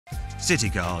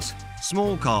City cars.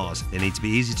 Small cars. They need to be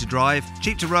easy to drive,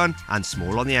 cheap to run, and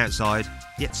small on the outside,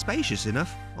 yet spacious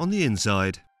enough on the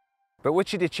inside. But which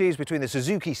should you choose between the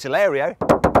Suzuki Celerio,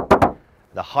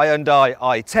 the Hyundai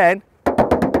i10,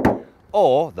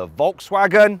 or the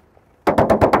Volkswagen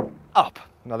Up?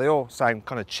 Now they all sound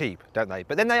kind of cheap, don't they?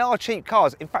 But then they are cheap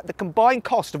cars. In fact, the combined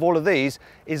cost of all of these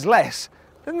is less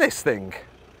than this thing.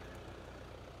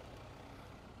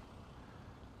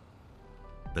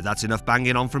 But that's enough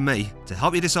banging on from me. To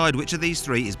help you decide which of these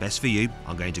three is best for you,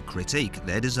 I'm going to critique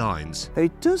their designs. Though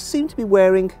it does seem to be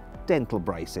wearing dental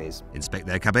braces. Inspect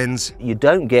their cabins. You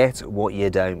don't get what you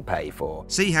don't pay for.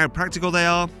 See how practical they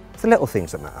are. It's the little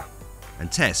things that matter.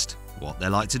 And test what they're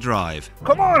like to drive.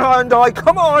 Come on, Hyundai,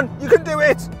 come on, you can do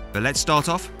it! But let's start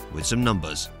off with some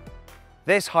numbers.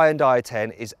 This Hyundai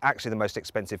i10 is actually the most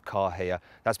expensive car here.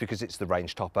 That's because it's the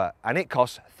range topper and it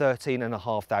costs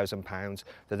 £13,500,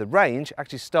 though the range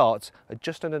actually starts at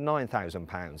just under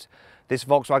 £9,000. This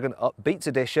Volkswagen Up Beats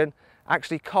Edition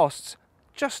actually costs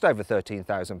just over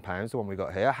 £13,000, the one we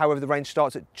got here. However, the range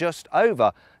starts at just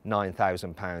over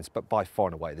 £9,000, but by far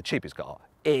and away the cheapest car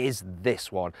is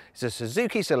this one. It's a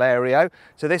Suzuki Celerio,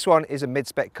 so this one is a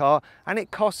mid-spec car and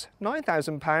it costs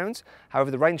 £9,000.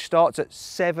 However, the range starts at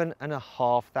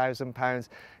 £7,500.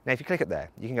 Now, if you click it there,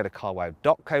 you can go to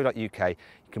carwow.co.uk, you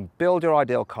can build your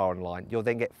ideal car online, you'll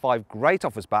then get 5 great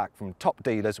offers back from top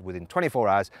dealers within 24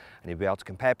 hours, and you'll be able to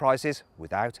compare prices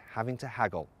without having to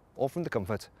haggle, all from the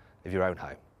comfort of your own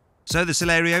home. So the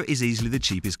Celerio is easily the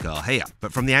cheapest car here,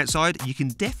 but from the outside, you can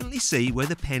definitely see where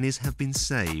the pennies have been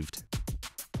saved.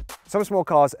 Some small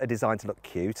cars are designed to look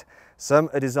cute, some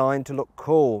are designed to look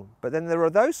cool, but then there are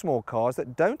those small cars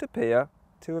that don't appear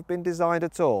to have been designed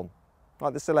at all,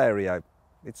 like the Celerio.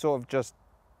 It's sort of just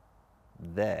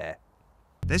there.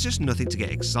 There's just nothing to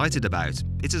get excited about.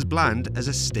 It's as bland as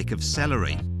a stick of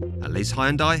celery. At least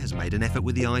Hyundai has made an effort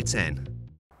with the i10.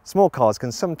 Small cars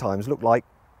can sometimes look like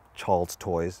child's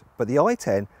toys, but the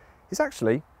i10 is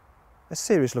actually a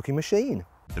serious looking machine.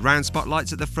 The round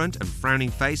spotlights at the front and frowning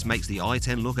face makes the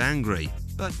i10 look angry,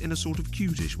 but in a sort of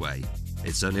cutish way.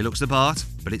 It certainly looks the part,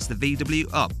 but it's the VW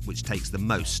Up which takes the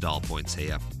most style points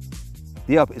here.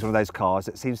 The Up is one of those cars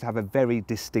that seems to have a very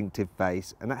distinctive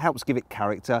face, and that helps give it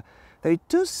character, though it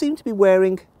does seem to be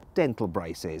wearing dental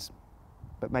braces.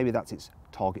 But maybe that's its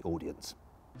target audience.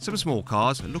 Some small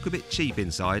cars look a bit cheap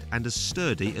inside and as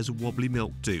sturdy as a wobbly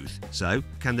milk tooth. So,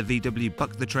 can the VW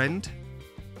buck the trend?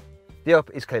 The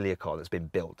Up is clearly a car that's been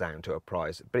built down to a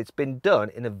price, but it's been done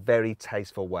in a very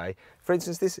tasteful way. For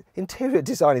instance, this interior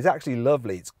design is actually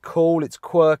lovely. It's cool, it's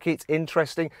quirky, it's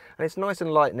interesting, and it's nice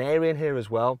and light and airy in here as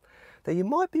well. Though you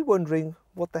might be wondering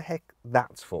what the heck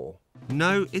that's for.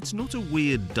 No, it's not a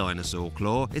weird dinosaur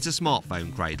claw, it's a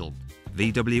smartphone cradle.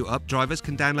 VW Up drivers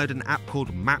can download an app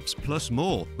called Maps Plus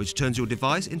More, which turns your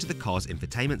device into the car's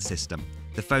infotainment system.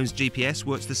 The phone's GPS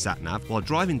works the sat-nav, while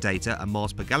driving data and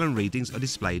miles per gallon readings are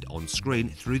displayed on screen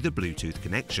through the Bluetooth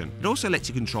connection. It also lets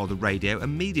you control the radio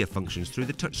and media functions through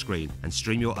the touchscreen and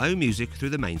stream your own music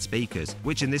through the main speakers,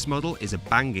 which in this model is a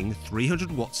banging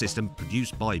 300-watt system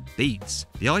produced by Beats.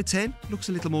 The i10 looks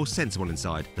a little more sensible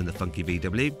inside than the funky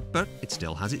VW, but it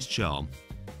still has its charm.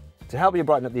 To help you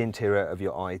brighten up the interior of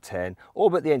your i10,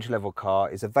 Orbit, the entry-level car,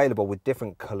 is available with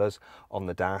different colours on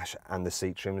the dash and the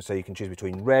seat trim, so you can choose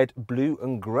between red, blue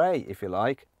and grey if you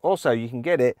like. Also, you can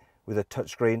get it with a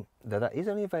touchscreen, though that is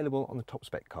only available on the top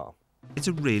spec car. It's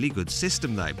a really good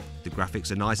system though. The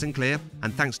graphics are nice and clear,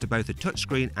 and thanks to both the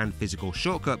touchscreen and physical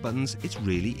shortcut buttons, it's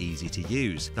really easy to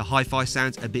use. The hi-fi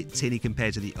sounds a bit tinny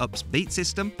compared to the Up's Beat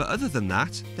system, but other than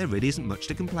that, there really isn't much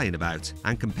to complain about.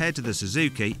 And compared to the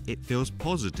Suzuki, it feels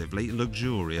positively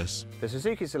luxurious. The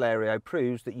Suzuki Celerio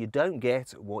proves that you don't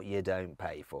get what you don't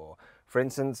pay for. For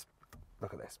instance,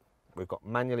 look at this. We've got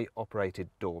manually operated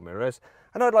door mirrors,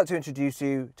 and I'd like to introduce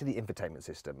you to the infotainment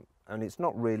system. And it's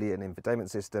not really an infotainment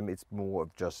system, it's more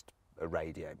of just a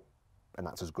radio, and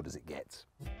that's as good as it gets.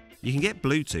 You can get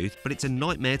Bluetooth, but it's a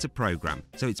nightmare to program,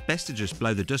 so it's best to just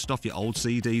blow the dust off your old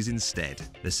CDs instead.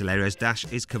 The Celerio's dash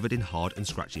is covered in hard and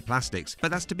scratchy plastics, but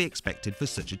that's to be expected for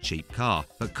such a cheap car.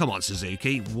 But come on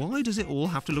Suzuki, why does it all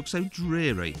have to look so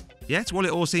dreary? Yet, while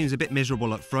it all seems a bit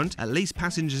miserable up front, at least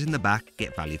passengers in the back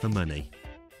get value for money.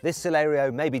 This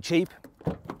Celerio may be cheap,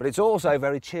 but it's also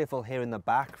very cheerful here in the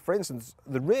back. For instance,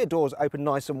 the rear doors open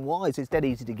nice and wide, so it's dead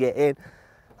easy to get in.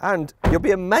 And you'll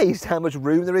be amazed how much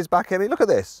room there is back here. I mean, look at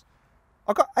this.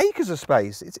 I've got acres of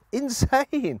space. It's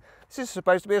insane. This is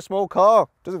supposed to be a small car.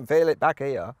 Doesn't feel it back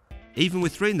here. Even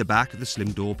with 3 in the back, the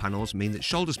slim door panels mean that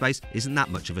shoulder space isn't that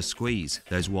much of a squeeze.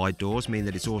 Those wide doors mean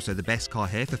that it's also the best car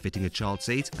here for fitting a child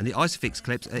seat, and the ISOFIX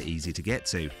clips are easy to get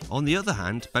to. On the other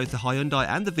hand, both the Hyundai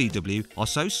and the VW are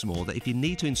so small that if you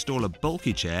need to install a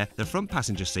bulky chair, the front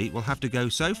passenger seat will have to go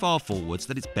so far forwards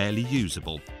that it's barely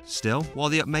usable. Still, while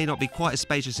the Up may not be quite as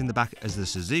spacious in the back as the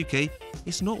Suzuki,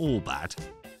 it's not all bad.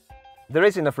 There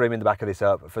is enough room in the back of this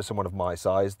Up for someone of my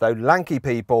size, though lanky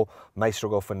people may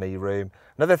struggle for knee room.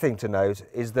 Another thing to note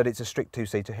is that it's a strict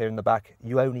 2-seater here in the back.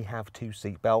 You only have 2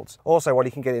 seat belts. Also, while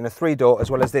you can get in a 3-door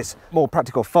as well as this more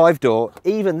practical 5-door,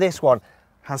 even this one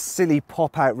has silly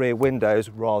pop-out rear windows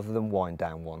rather than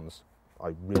wind-down ones.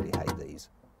 I really hate these.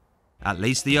 At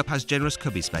least the Up has generous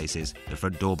cubby spaces. The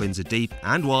front door bins are deep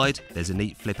and wide, there's a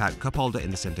neat flip-out cup holder in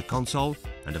the centre console,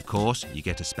 and of course, you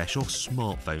get a special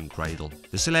smartphone cradle.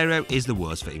 The Celerio is the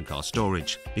worst for in-car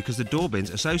storage, because the door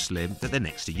bins are so slim that they're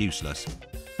next to useless.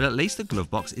 But at least the glove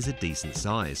box is a decent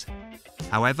size.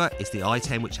 However, it's the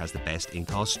i10 which has the best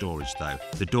in-car storage though.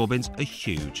 The door bins are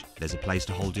huge, there's a place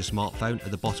to hold your smartphone at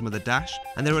the bottom of the dash,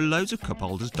 and there are loads of cup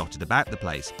holders dotted about the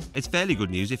place. It's fairly good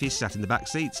news if you're sat in the back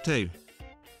seats too.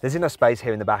 There's enough space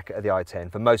here in the back of the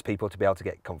i10 for most people to be able to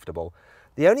get comfortable.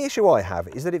 The only issue I have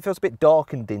is that it feels a bit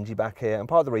dark and dingy back here, and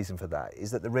part of the reason for that is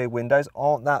that the rear windows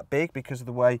aren't that big because of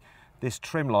the way this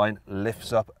trim line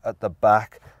lifts up at the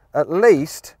back. At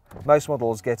least most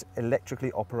models get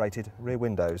electrically operated rear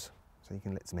windows, so you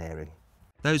can let some air in.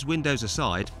 Those windows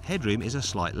aside, headroom is a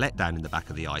slight letdown in the back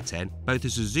of the i10. Both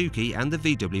the Suzuki and the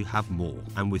VW have more,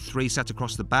 and with 3 sat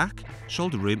across the back,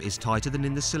 shoulder room is tighter than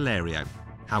in the Celerio.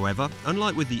 However,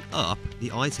 unlike with the Up, the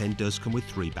i10 does come with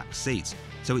 3 back seats,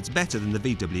 so it's better than the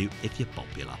VW if you're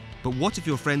popular. But what if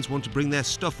your friends want to bring their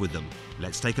stuff with them?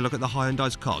 Let's take a look at the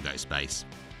Hyundai's cargo space.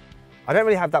 I don't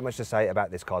really have that much to say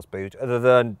about this car's boot, other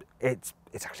than it's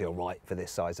actually alright for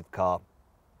this size of car.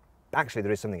 Actually,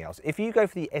 there is something else. If you go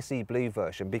for the SE Blue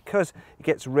version, because it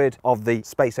gets rid of the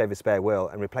space over spare wheel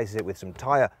and replaces it with some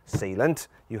tyre sealant,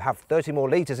 you have 30 more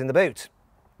litres in the boot,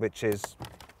 which is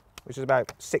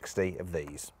about 60 of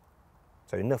these.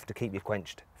 So enough to keep you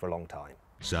quenched for a long time.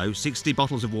 So 60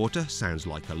 bottles of water sounds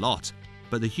like a lot,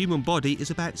 but the human body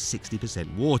is about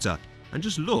 60% water, and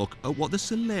just look at what the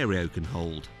Celerio can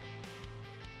hold.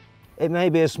 It may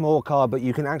be a small car, but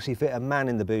you can actually fit a man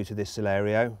in the boot of this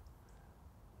Celerio.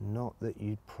 Not that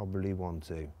you'd probably want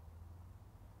to.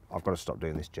 I've got to stop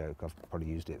doing this joke. I've probably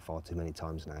used it far too many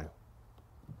times now.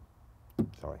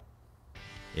 Sorry.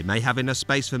 It may have enough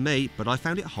space for me, but I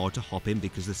found it hard to hop in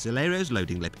because the Celerio's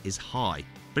loading lip is high.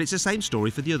 But it's the same story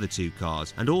for the other 2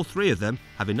 cars, and all 3 of them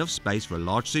have enough space for a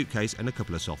large suitcase and a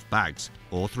couple of soft bags.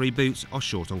 All 3 boots are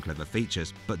short on clever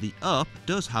features, but the Up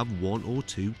does have 1 or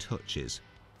 2 touches.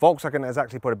 Volkswagen has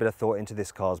actually put a bit of thought into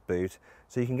this car's boot,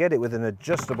 so you can get it with an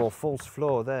adjustable false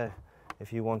floor there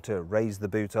if you want to raise the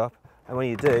boot up. And when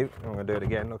you do, I'm going to do it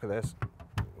again, look at this.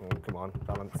 Oh, come on,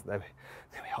 balance, there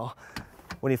we are.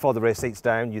 When you fold the rear seats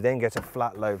down, you then get a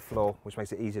flat low floor, which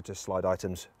makes it easier to slide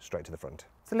items straight to the front.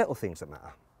 It's the little things that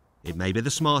matter. It may be the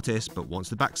smartest, but once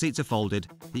the back seats are folded,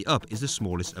 the Up is the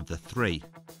smallest of the 3.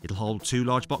 It'll hold 2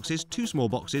 large boxes, 2 small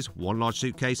boxes, 1 large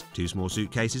suitcase, 2 small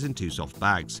suitcases and 2 soft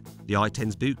bags. The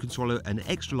i10's boot can swallow an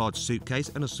extra large suitcase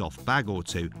and a soft bag or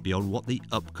 2 beyond what the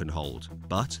Up can hold.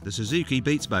 But the Suzuki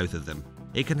beats both of them.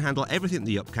 It can handle everything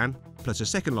the Up can, plus a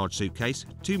second large suitcase,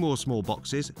 2 more small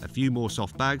boxes, a few more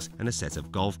soft bags and a set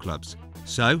of golf clubs.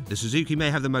 So, the Suzuki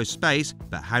may have the most space,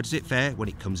 but how does it fare when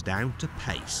it comes down to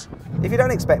pace? If you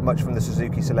don't expect much from the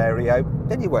Suzuki Celerio,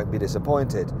 then you won't be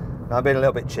disappointed. Now, I'm being a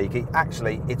little bit cheeky.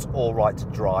 Actually, it's all right to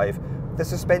drive. The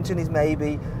suspension is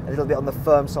maybe a little bit on the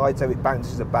firm side, so it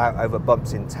bounces about over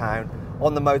bumps in town.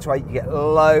 On the motorway, you get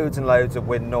loads and loads of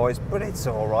wind noise, but it's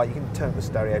all right. You can turn the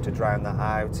stereo to drown that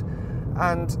out.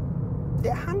 And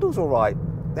it handles all right.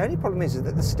 The only problem is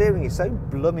that the steering is so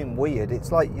blooming weird.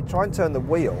 It's like you try and turn the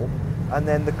wheel and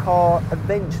then the car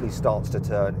eventually starts to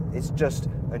turn. It's just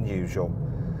unusual.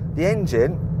 The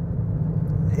engine,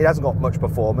 it hasn't got much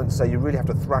performance, so you really have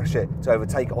to thrash it to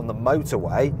overtake on the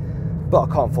motorway, but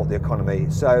I can't fault the economy.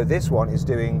 So this one is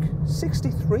doing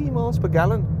 63 miles per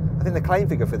gallon. I think the claim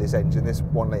figure for this engine, this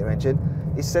 1-litre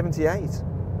engine, is 78.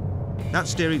 That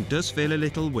steering does feel a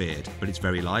little weird, but it's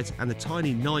very light, and the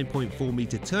tiny 9.4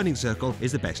 metre turning circle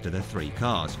is the best of the 3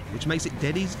 cars, which makes it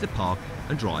dead easy to park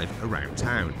and drive around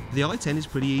town. The i10 is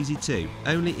pretty easy too,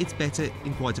 only it's better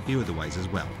in quite a few other ways as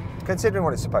well. Considering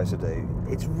what it's supposed to do,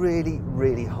 it's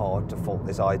really hard to fault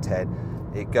this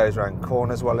i10. It goes around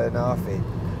corners well enough, it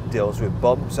deals with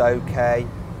bumps okay.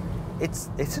 It's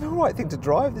an alright thing to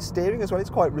drive, the steering as well, it's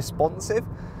quite responsive.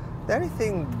 The only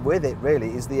thing with it really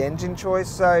is the engine choice,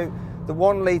 so The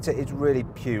 1 litre is really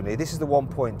puny. This is the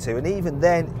 1.2, and even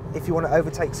then, if you want to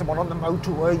overtake someone on the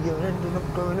motorway, you're ending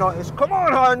up going like this. Come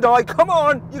on, Hyundai, come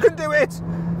on, you can do it!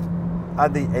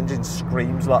 And the engine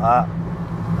screams like that.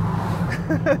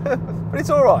 But it's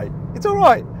all right. It's all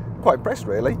right. Quite impressed,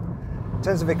 really. In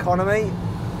terms of economy,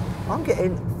 I'm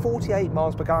getting 48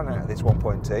 miles per gallon out of this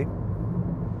 1.2.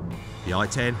 The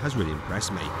i10 has really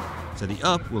impressed me, so the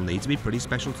Up will need to be pretty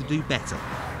special to do better.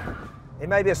 It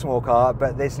may be a small car,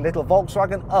 but this little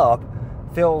Volkswagen Up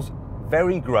feels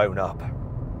very grown up.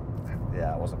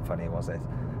 Yeah, it wasn't funny, was it?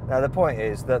 Now the point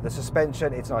is that the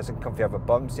suspension, it's nice and comfy over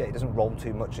bumps, yet it doesn't roll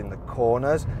too much in the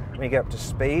corners. When you get up to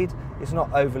speed, it's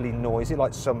not overly noisy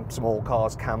like some small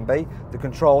cars can be. The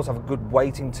controls have a good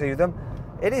weighting to them.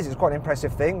 It's quite an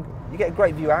impressive thing. You get a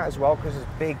great view out as well because there's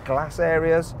big glass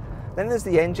areas. Then there's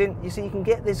the engine. You see, you can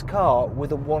get this car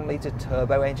with a 1 litre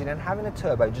turbo engine, and having a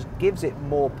turbo just gives it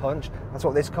more punch. That's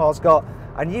what this car's got.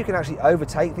 And you can actually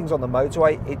overtake things on the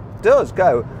motorway. It does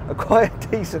go at quite a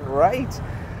decent rate.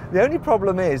 The only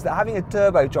problem is that having a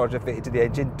turbocharger fitted to the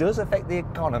engine does affect the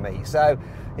economy. So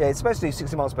yeah, it's supposed to do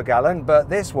 60 miles per gallon, but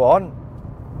this one,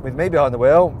 with me behind the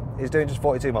wheel, is doing just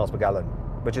 42 miles per gallon,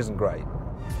 which isn't great.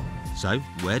 So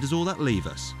where does all that leave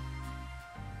us?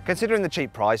 Considering the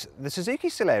cheap price, the Suzuki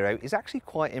Celerio is actually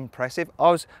quite impressive. I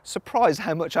was surprised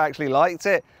how much I actually liked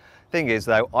it. Thing is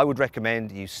though, I would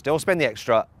recommend you still spend the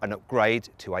extra and upgrade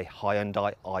to a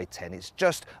Hyundai i10. It's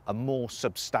just a more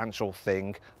substantial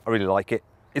thing. I really like it.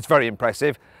 It's very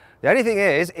impressive. The only thing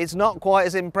is, it's not quite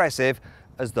as impressive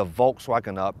as the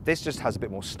Volkswagen Up. This just has a bit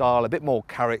more style, a bit more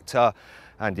character.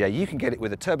 And yeah, you can get it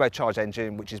with a turbocharged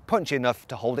engine, which is punchy enough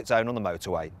to hold its own on the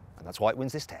motorway. And that's why it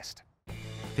wins this test.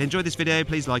 If you enjoyed this video,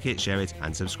 please like it, share it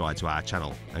and subscribe to our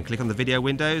channel. And click on the video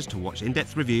windows to watch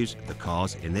in-depth reviews of the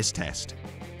cars in this test.